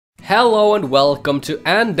Hello and welcome to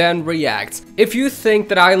Anden Reacts. If you think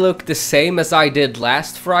that I look the same as I did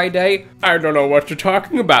last Friday, I don't know what you're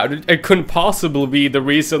talking about. It couldn't possibly be the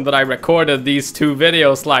reason that I recorded these two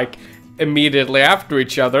videos like immediately after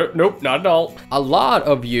each other. Nope, not at all. A lot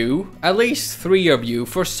of you, at least 3 of you,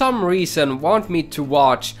 for some reason want me to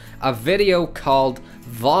watch a video called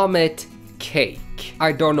Vomit Cake.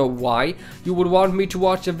 I don't know why you would want me to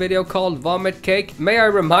watch a video called Vomit Cake. May I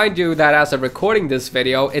remind you that as I'm recording this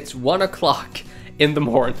video, it's 1 o'clock in the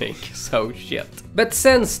morning, so shit. But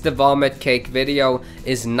since the Vomit Cake video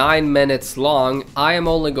is 9 minutes long, I am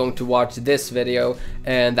only going to watch this video,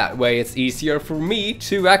 and that way it's easier for me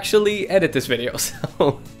to actually edit this video,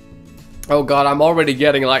 so... Oh god, I'm already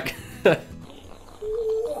getting like...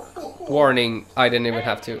 Warning, I didn't even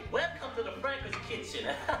have to.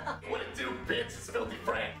 What it do, bitch? It's Filthy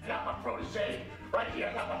Frank. Got my protege right here.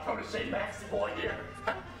 I got my protege Maxi boy here.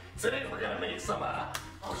 Today we're gonna make some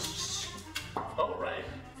oh right.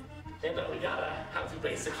 And we got a How to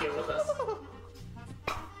Basic here with us.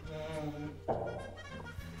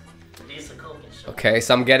 Okay,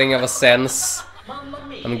 so I'm getting a sense.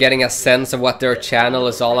 I'm getting a sense of what their channel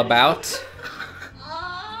is all about.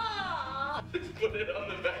 Put it on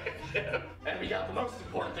the back. And we got the most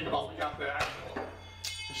important thing of all. We got the actual.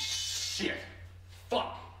 Shit.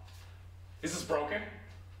 Fuck. Is this broken?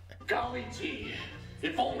 Golly gee.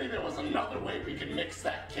 If only there was another way we could mix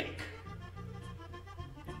that cake.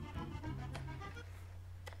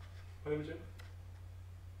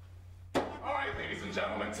 Alright, ladies and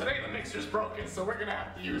gentlemen, today the mixer's broken, so we're gonna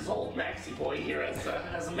have to use old Maxi boy here as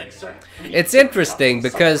a mixer. It's interesting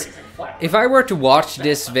because if I were to watch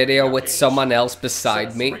this video with someone else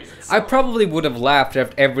beside me, I probably would have laughed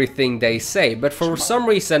at everything they say, but for some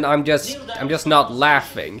reason I'm just not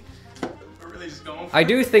laughing. I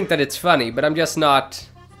do think that it's funny, but I'm just not.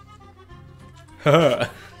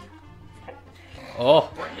 Oh.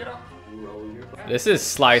 This is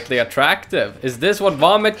slightly attractive. Is this what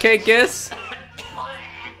Vomit Cake is?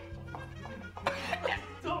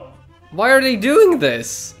 Why are they doing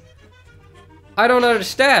this? I don't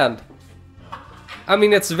understand. I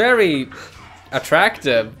mean, it's very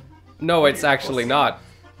attractive. No, it's actually not.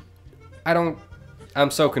 I'm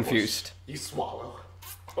so confused. You swallow.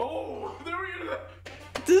 Oh, there we go.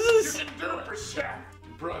 This is... You can do it for shit,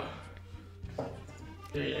 bruh.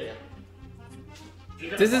 Yeah.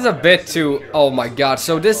 This is a bit too... Oh my god,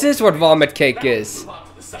 so this is what Vomit Cake is.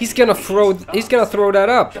 He's gonna throw that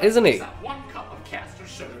up, isn't he? 1 cup of castor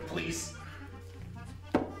sugar, please.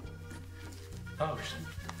 Oh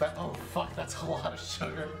fuck, that's a lot of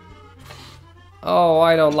sugar. Oh,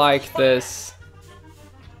 I don't like this.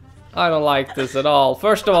 I don't like this at all.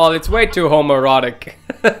 First of all, it's way too homoerotic.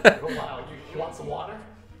 Oh, wow, you want some water?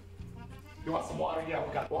 You want some water? Yeah,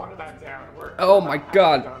 we got water that down. Oh my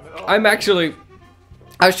god. I'm actually...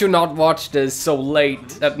 I should not watch this so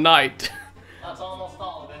late at night. That's almost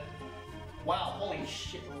all of it. Wow, holy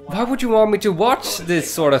shit. Wow. Why would you want me to watch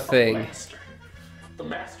this sort of thing? The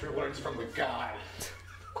master learns from the god.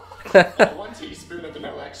 1 teaspoon of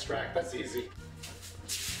vanilla extract, that's easy.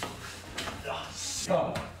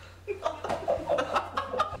 Oh.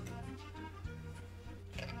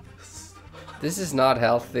 This is not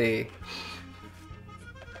healthy.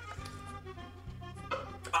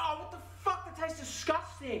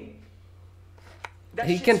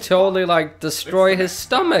 He can totally like destroy his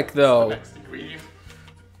stomach though. Next ingredient.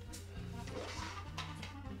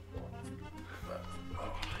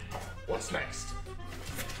 What's next?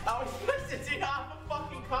 I was supposed to do half a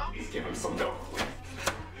fucking cup. Please give him some milk.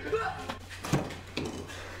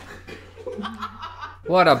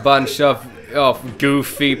 What a bunch of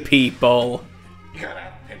goofy people. You gotta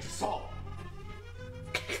have a pinch of salt.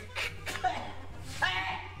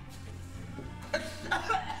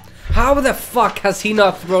 How the fuck has he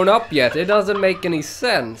not thrown up yet? It doesn't make any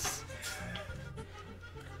sense.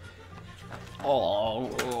 Oh.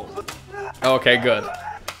 Okay, good.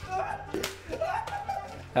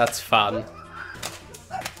 That's fun.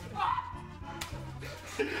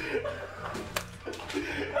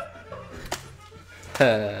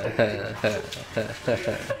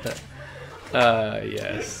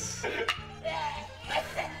 Yes.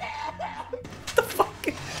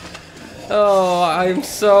 Oh, I'm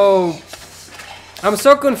so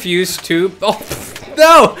confused too. Oh,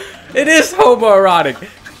 no! It is homoerotic.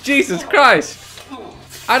 Jesus Christ.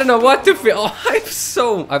 I don't know what to feel. Oh, I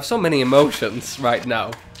have so many emotions right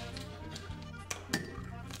now.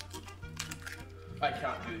 I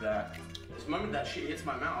can't do that. The moment that shit hits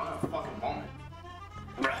my mouth, I'm gonna fucking vomit.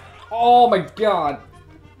 Oh my god.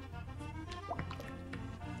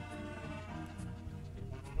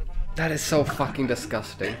 That is so fucking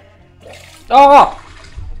disgusting. Oh!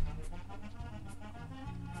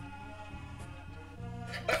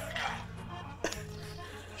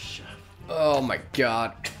 Oh my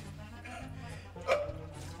god.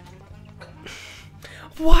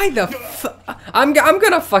 Why the I'm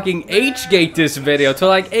gonna fucking age-gate this video to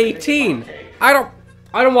like 18. I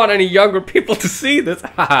don't want any younger people to see this.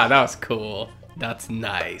 Haha, that was cool. That's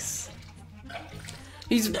nice.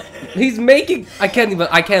 He's making I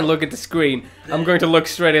can't look at the screen. I'm going to look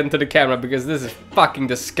straight into the camera because this is fucking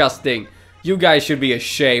disgusting. You guys should be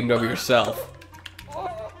ashamed of yourself.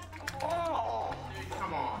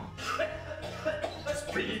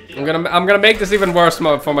 I'm gonna make this even worse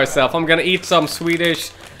for myself. I'm gonna eat some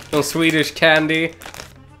Swedish candy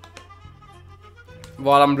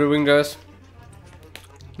while I'm doing this.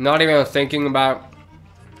 Not even thinking about.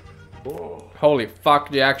 Holy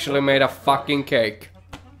fuck! They actually made a fucking cake.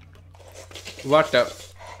 What the?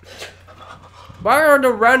 Why are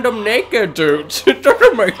the random naked dudes? It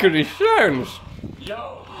doesn't make any sense.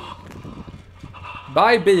 Yo.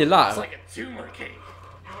 Bye, bilar. It's like a tumor cake.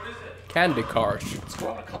 What is it? Candy cars. It's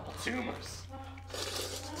growing a couple tumors.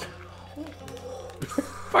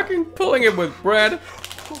 Fucking pulling it with bread.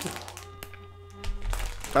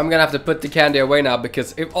 I'm gonna have to put the candy away now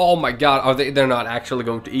because if oh my god, they're not actually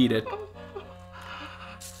going to eat it.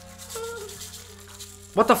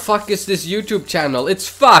 What the fuck is this YouTube channel? It's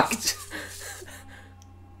fucked.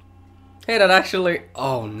 Hey, that actually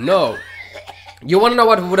oh no. You wanna know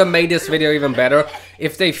what would have made this video even better?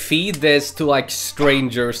 If they feed this to like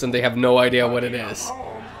strangers and they have no idea what it is.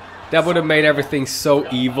 That would have made everything so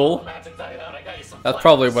evil. That's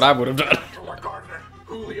probably what I would have done.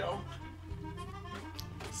 Julio.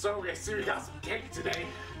 So I see we got some cake today.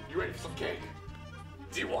 You ready for some cake?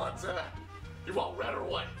 Do you want red or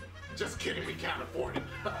what? Just kidding, we can't afford it.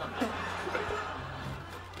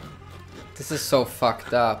 This is so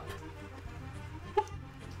fucked up.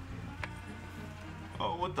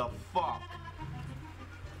 Oh, what the fuck?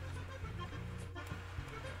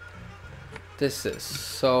 This is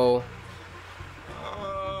so.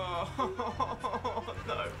 Oh,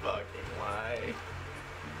 no fucking way.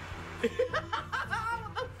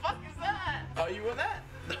 What the fuck is that? Oh, you want that?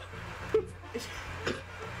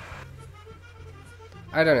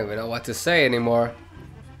 I don't even know what to say anymore.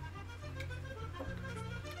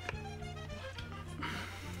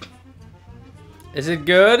 Is it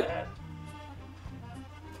good?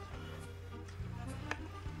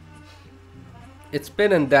 It's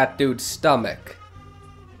been in that dude's stomach.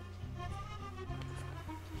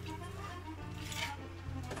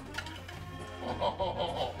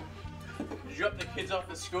 Did you drop the kids off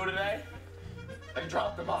at school today? I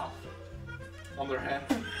dropped them off on their head.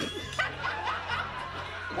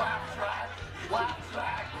 Laugh track, laugh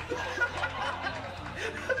track.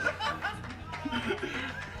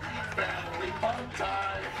 Family fun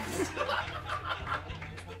times.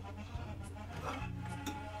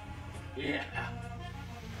 Yeah.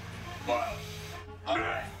 Well,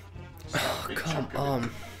 Oh, come on.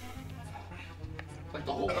 like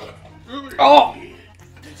the whole. Oh!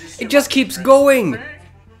 It just keeps going!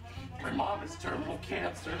 My mom has terminal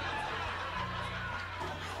cancer.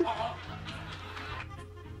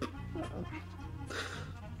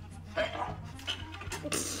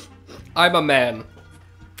 I'm a man.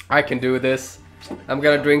 I can do this. I'm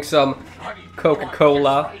gonna drink some Honey,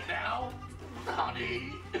 Coca-Cola. right now?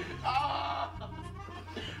 Honey.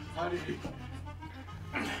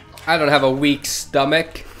 Honey. I don't have a weak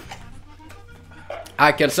stomach.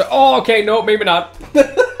 I can say, oh, okay, no, maybe not.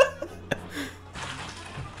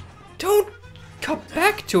 Don't come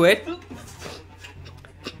back to it.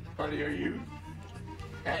 Honey, are you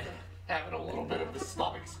having a little bit of the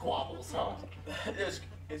stomach squabbles, huh?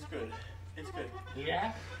 It's good. It's good.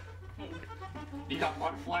 Yeah? You got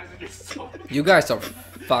butterflies in your stomach? You guys are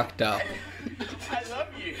fucked up. I love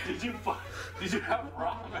you. Did you have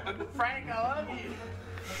ramen? Frank, I love you.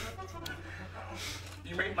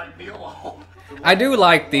 You made my meal all. I do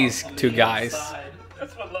like these two guys.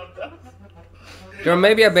 That's what love does. They're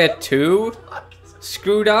maybe a bit too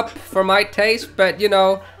screwed up for my taste, but you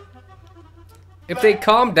know, if they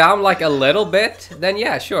calm down like a little bit, then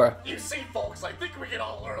yeah, sure. You see, folks, I think we can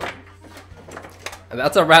all learn. And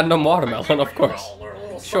that's a random watermelon, of course.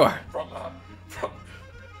 Sure. From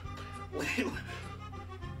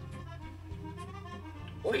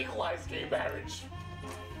legalized gay marriage.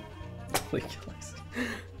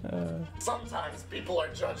 Sometimes people are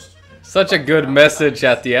judged, Such a good message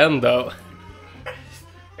at the end, though.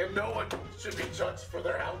 and no one should be judged for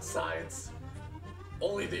their outsides.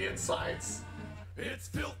 Only the insides. It's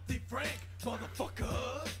filthy Frank,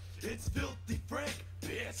 motherfucker. It's filthy Frank,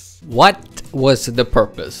 bitch. What was the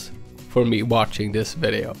purpose? for me watching this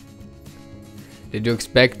video. Did you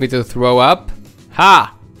expect me to throw up?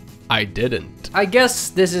 Ha! I didn't. I guess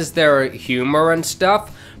this is their humor and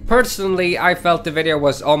stuff. Personally, I felt the video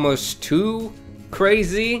was almost too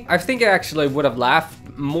crazy. I think I actually would have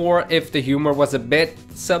laughed more if the humor was a bit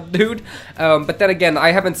subdued. But then again,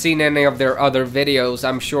 I haven't seen any of their other videos.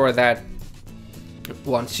 I'm sure that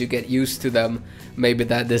once you get used to them, maybe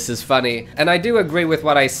that this is funny. And I do agree with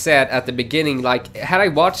what I said at the beginning, like, had I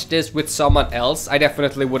watched this with someone else, I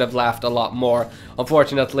definitely would have laughed a lot more.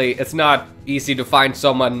 Unfortunately, it's not easy to find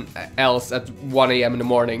someone else at 1 AM in the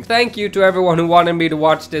morning. Thank you to everyone who wanted me to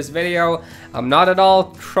watch this video. I'm not at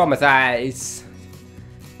all traumatized.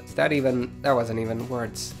 That wasn't even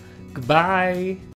words. Goodbye.